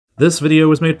This video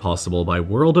was made possible by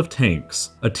World of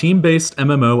Tanks, a team-based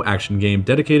MMO action game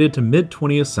dedicated to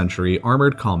mid-20th century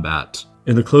armored combat.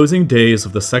 In the closing days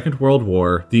of the Second World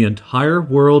War, the entire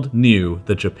world knew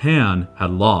that Japan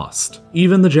had lost.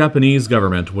 Even the Japanese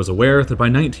government was aware that by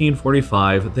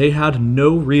 1945 they had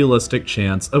no realistic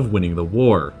chance of winning the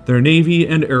war. Their navy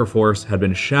and air force had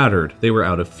been shattered, they were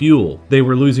out of fuel, they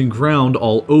were losing ground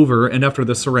all over, and after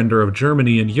the surrender of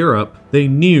Germany and Europe, they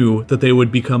knew that they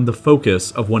would become the focus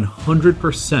of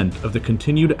 100% of the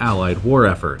continued Allied war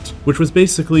effort, which was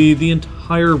basically the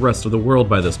entire rest of the world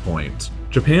by this point.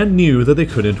 Japan knew that they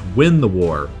couldn't win the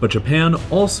war, but Japan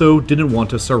also didn't want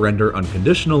to surrender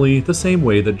unconditionally the same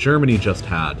way that Germany just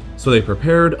had, so they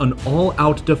prepared an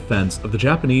all-out defense of the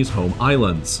Japanese home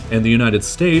islands, and the United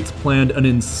States planned an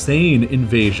insane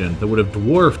invasion that would have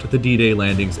dwarfed the D-Day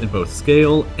landings in both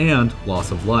scale and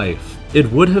loss of life. It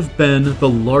would have been the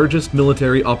largest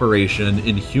military operation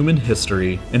in human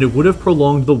history, and it would have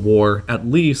prolonged the war at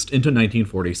least into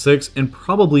 1946 and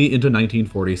probably into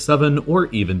 1947 or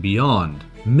even beyond.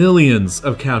 Millions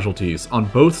of casualties on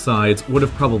both sides would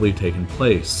have probably taken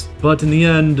place. But in the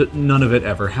end, none of it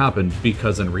ever happened,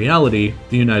 because in reality,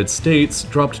 the United States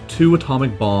dropped 2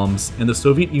 atomic bombs and the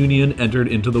Soviet Union entered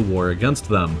into the war against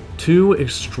them. 2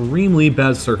 extremely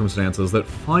bad circumstances that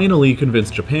finally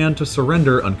convinced Japan to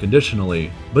surrender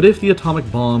unconditionally. But if the atomic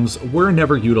bombs were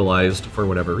never utilized for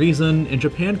whatever reason, and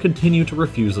Japan continued to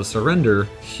refuse a surrender,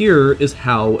 here is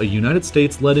how a United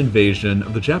States-led invasion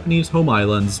of the Japanese home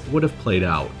islands would have played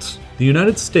out. The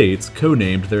United States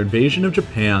codenamed their invasion of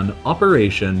Japan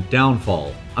Operation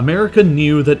Downfall. America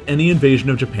knew that any invasion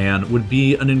of Japan would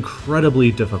be an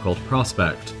incredibly difficult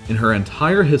prospect. In her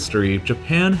entire history,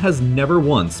 Japan has never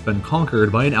once been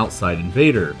conquered by an outside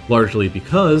invader, largely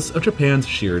because of Japan's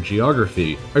sheer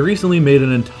geography. I recently made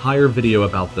an entire video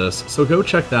about this, so go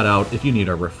check that out if you need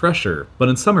a refresher. But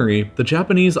in summary, the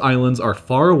Japanese islands are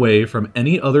far away from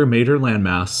any other major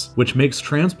landmass, which makes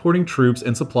transporting troops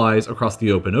and supplies across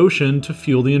the open ocean to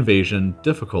fuel the invasion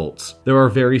difficult. There are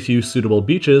very few suitable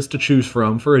beaches to choose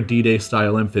from for a D-Day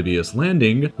style amphibious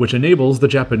landing, which enables the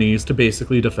Japanese to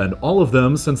basically defend all of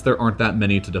them since there aren't that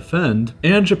many to defend,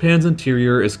 and Japan's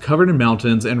interior is covered in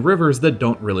mountains and rivers that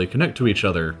don't really connect to each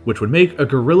other, which would make a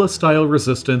guerrilla-style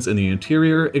resistance in the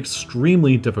interior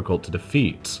extremely difficult to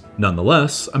defeat.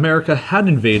 Nonetheless, America had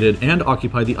invaded and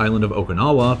occupied the island of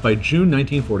Okinawa by June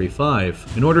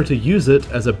 1945 in order to use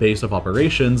it as a base of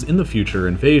operations in the future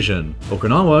invasion.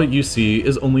 Okinawa, you see,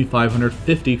 is only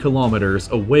 550 kilometers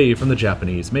away from the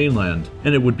Japanese mainland,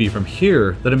 and it would be from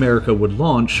here that America would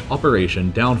launch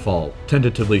Operation Downfall,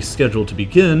 tentatively scheduled to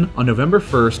begin on November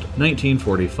 1st,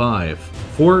 1945.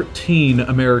 14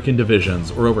 American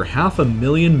divisions, or over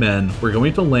 500,000 men, were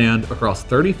going to land across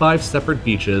 35 separate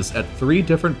beaches at 3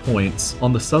 different points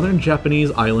on the southern Japanese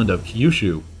island of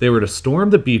Kyushu. They were to storm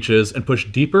the beaches and push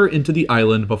deeper into the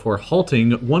island before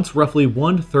halting once roughly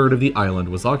 1/3 of the island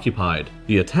was occupied.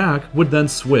 The attack would then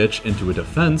switch into a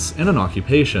defense and an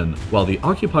occupation, while the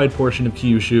occupied portion of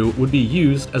Kyushu would be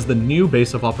used as the new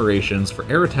base of operations for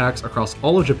air attacks across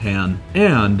all of Japan,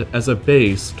 and as a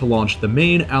base to launch the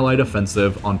main Allied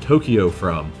offensive on Tokyo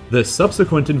from. This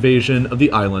subsequent invasion of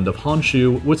the island of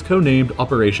Honshu was codenamed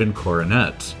Operation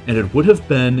Coronet, and it would have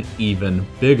been even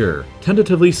bigger.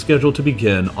 Tentatively scheduled to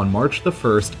begin on March the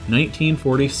 1st,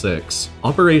 1946,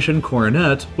 Operation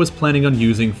Coronet was planning on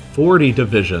using 40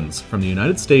 divisions from the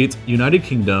United States, United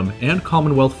Kingdom, and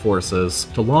Commonwealth forces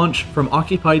to launch from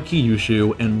occupied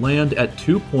Kyushu and land at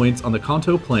 2 points on the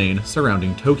Kanto Plain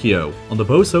surrounding Tokyo, on the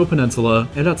Boso Peninsula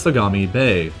and at Sagami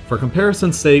Bay. For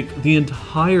comparison's sake, the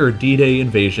entire D-Day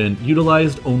invasion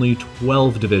utilized only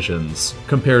 12 divisions,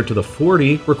 compared to the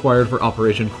 40 required for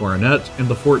Operation Coronet and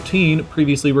the 14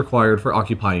 previously required for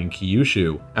occupying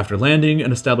Kyushu. After landing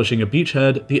and establishing a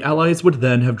beachhead, the Allies would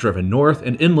then have driven north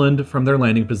and inland from their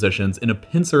landing positions in a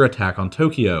pincer attack on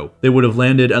Tokyo. They would have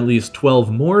landed at least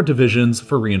 12 more divisions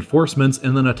for reinforcements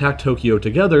and then attacked Tokyo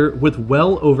together with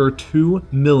well over 2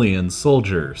 million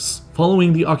soldiers.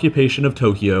 Following the occupation of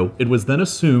Tokyo, it was then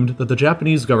assumed that the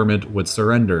Japanese government would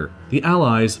surrender. The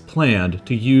Allies planned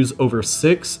to use over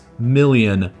 6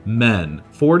 million men,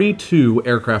 42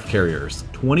 aircraft carriers,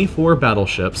 24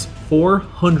 battleships,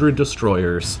 400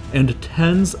 destroyers, and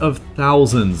tens of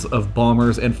thousands of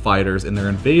bombers and fighters in their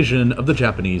invasion of the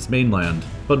Japanese mainland.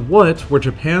 But what were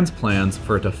Japan's plans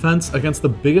for a defense against the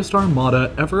biggest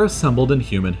armada ever assembled in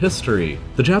human history?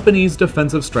 The Japanese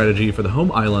defensive strategy for the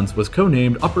home islands was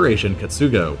codenamed Operation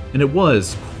Katsugo, and it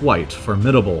was quite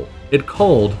formidable. It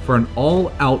called for an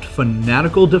all-out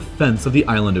fanatical defense of the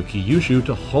island of Kyushu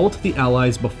to halt the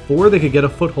Allies before they could get a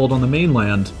foothold on the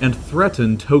mainland and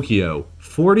threaten Tokyo.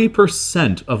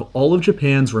 40% of all of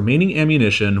Japan's remaining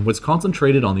ammunition was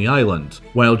concentrated on the island,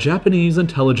 while Japanese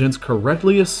intelligence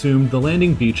correctly assumed the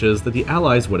landing beaches that the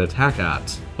Allies would attack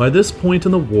at. By this point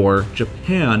in the war,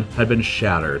 Japan had been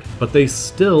shattered, but they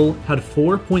still had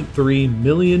 4.3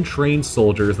 million trained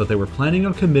soldiers that they were planning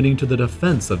on committing to the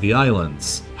defense of the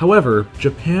islands. However,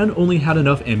 Japan only had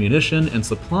enough ammunition and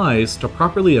supplies to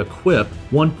properly equip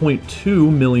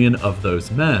 1.2 million of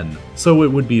those men, so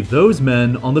it would be those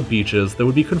men on the beaches that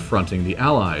would be confronting the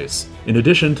Allies. In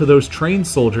addition to those trained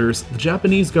soldiers, the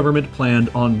Japanese government planned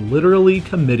on literally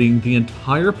committing the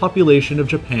entire population of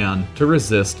Japan to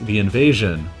resist the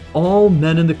invasion. All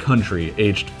men in the country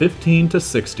aged 15 to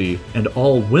 60 and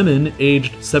all women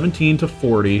aged 17 to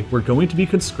 40 were going to be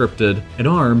conscripted and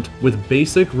armed with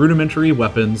basic rudimentary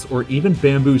weapons or even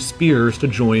bamboo spears to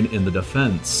join in the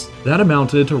defense. That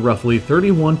amounted to roughly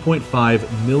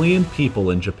 31.5 million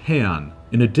people in Japan,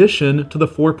 in addition to the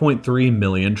 4.3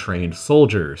 million trained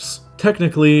soldiers.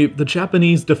 Technically, the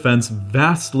Japanese defense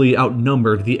vastly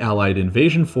outnumbered the Allied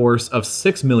invasion force of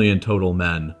 6 million total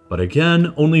men, but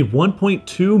again, only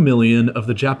 1.2 million of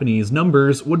the Japanese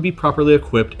numbers would be properly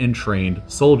equipped and trained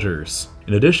soldiers.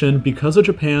 In addition, because of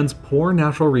Japan's poor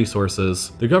natural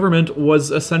resources, the government was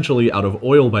essentially out of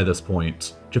oil by this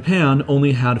point. Japan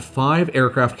only had 5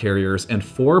 aircraft carriers and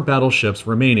 4 battleships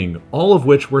remaining, all of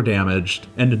which were damaged,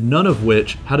 and none of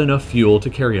which had enough fuel to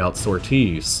carry out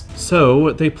sorties.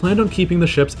 So, they planned on keeping the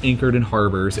ships anchored in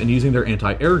harbors and using their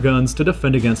anti-air guns to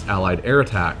defend against Allied air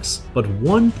attacks. But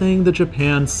one thing that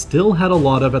Japan still had a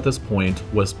lot of at this point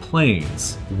was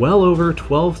planes. Well over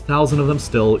 12,000 of them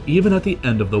still, even at the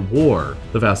end of the war.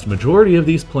 The vast majority of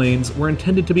these planes were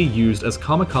intended to be used as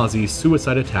kamikaze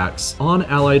suicide attacks on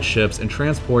Allied ships and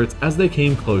transports as they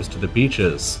came close to the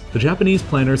beaches. The Japanese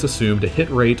planners assumed a hit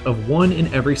rate of 1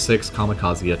 in every 6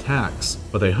 kamikaze attacks,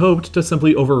 but they hoped to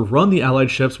simply overrun the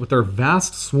Allied ships with their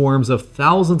vast swarms of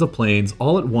thousands of planes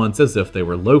all at once as if they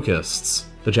were locusts.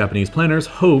 The Japanese planners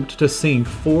hoped to sink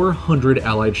 400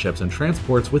 Allied ships and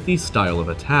transports with these style of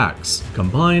attacks,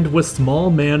 combined with small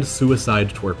manned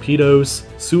suicide torpedoes,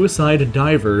 suicide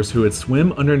divers who would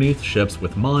swim underneath ships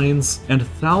with mines, and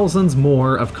thousands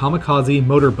more of kamikaze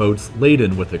motorboats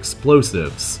laden with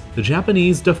explosives. The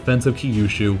Japanese defense of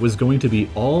Kyushu was going to be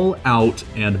all out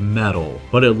and metal,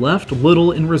 but it left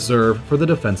little in reserve for the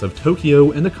defense of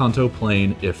Tokyo and the Kanto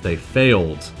Plain if they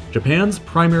failed. Japan's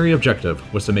primary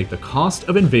objective was to make the cost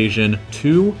of invasion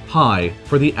too high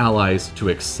for the Allies to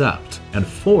accept, and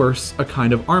force a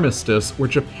kind of armistice where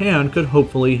Japan could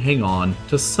hopefully hang on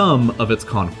to some of its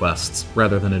conquests,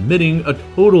 rather than admitting a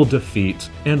total defeat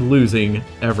and losing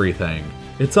everything.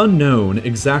 It's unknown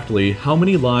exactly how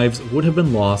many lives would have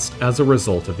been lost as a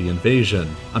result of the invasion.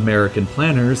 American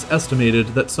planners estimated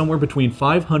that somewhere between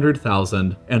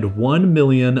 500,000 and 1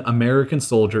 million American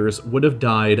soldiers would have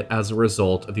died as a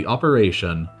result of the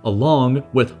operation, along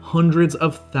with hundreds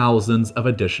of thousands of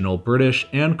additional British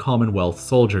and Commonwealth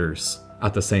soldiers.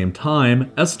 At the same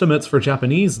time, estimates for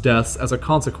Japanese deaths as a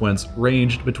consequence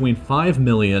ranged between 5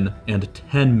 million and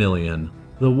 10 million.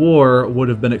 The war would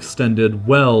have been extended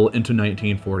well into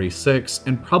 1946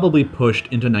 and probably pushed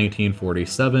into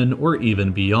 1947 or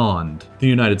even beyond. The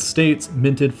United States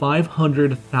minted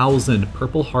 500,000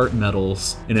 Purple Heart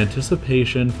medals in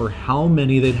anticipation for how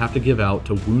many they'd have to give out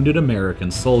to wounded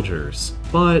American soldiers.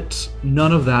 But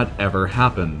none of that ever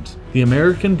happened. The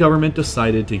American government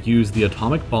decided to use the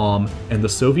atomic bomb, and the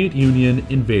Soviet Union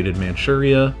invaded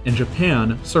Manchuria, and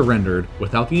Japan surrendered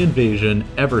without the invasion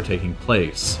ever taking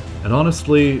place. And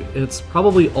honestly, it's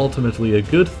probably ultimately a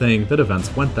good thing that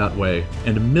events went that way,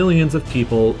 and millions of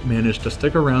people managed to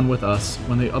stick around with us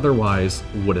when they otherwise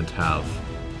wouldn't have.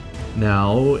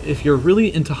 Now, if you're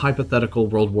really into hypothetical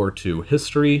World War II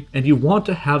history, and you want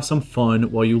to have some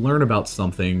fun while you learn about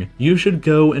something, you should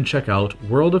go and check out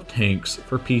World of Tanks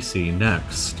for PC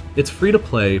next. It's free to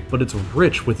play, but it's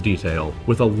rich with detail,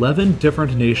 with 11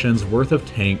 different nations worth of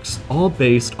tanks, all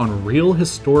based on real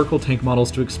historical tank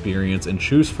models to experience and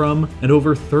choose from, and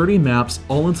over 30 maps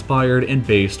all inspired and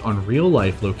based on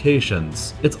real-life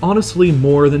locations. It's honestly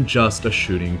more than just a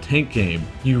shooting tank game.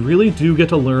 You really do get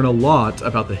to learn a lot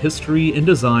about the history and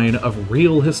design of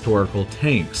real historical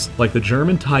tanks, like the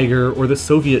German Tiger or the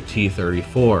Soviet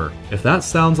T-34. If that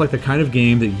sounds like the kind of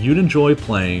game that you'd enjoy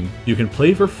playing, you can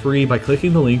play for free by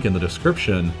clicking the link in the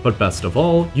description, but best of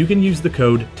all, you can use the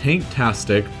code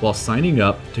TANKTASTIC while signing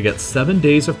up to get 7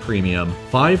 days of premium,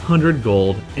 500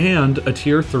 gold, and a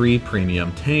Tier 3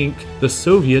 premium tank, the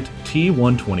Soviet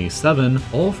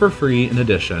T-127, all for free in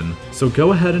addition. So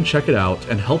go ahead and check it out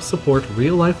and help support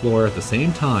real-life lore at the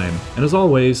same time, and as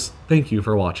always, thank you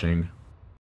for watching.